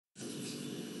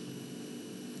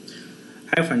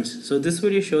Hi friends, so this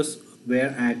video shows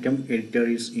where Atom editor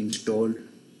is installed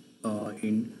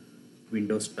in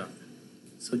Windows 10.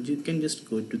 So you can just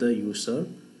go to the user,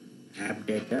 app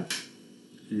data,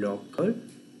 local.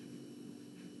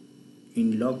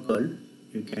 In local,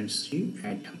 you can see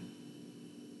Atom.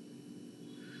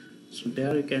 So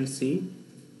there you can see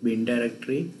bin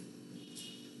directory,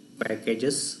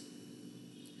 packages.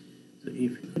 So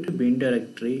if you go to bin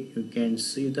directory, you can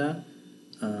see the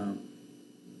uh,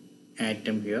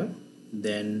 Atom here.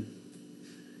 Then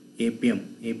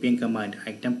APM command,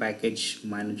 item package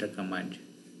manager command.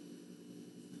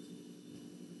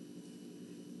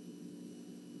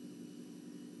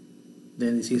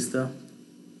 Then this is the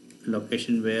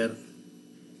location where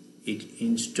it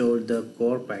installed the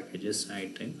core packages, I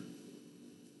think.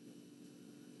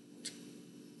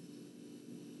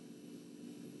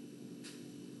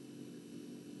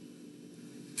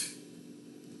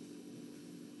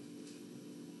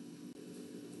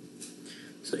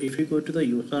 So if you go to the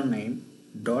username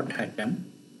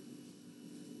 .atom,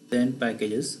 then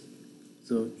packages.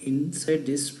 So inside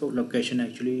this location,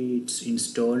 actually it's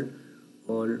installed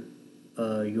all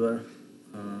your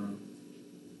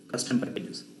custom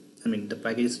packages. I mean the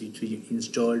packages which we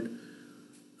installed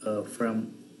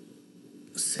from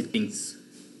settings.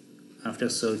 After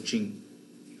searching,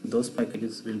 those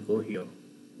packages will go here.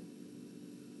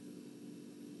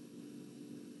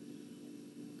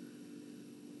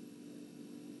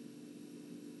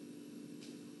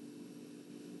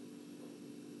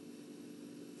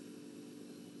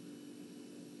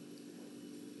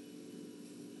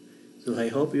 So I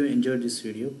hope you enjoyed this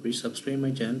video. Please subscribe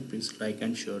my channel. Please like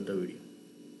and share the video.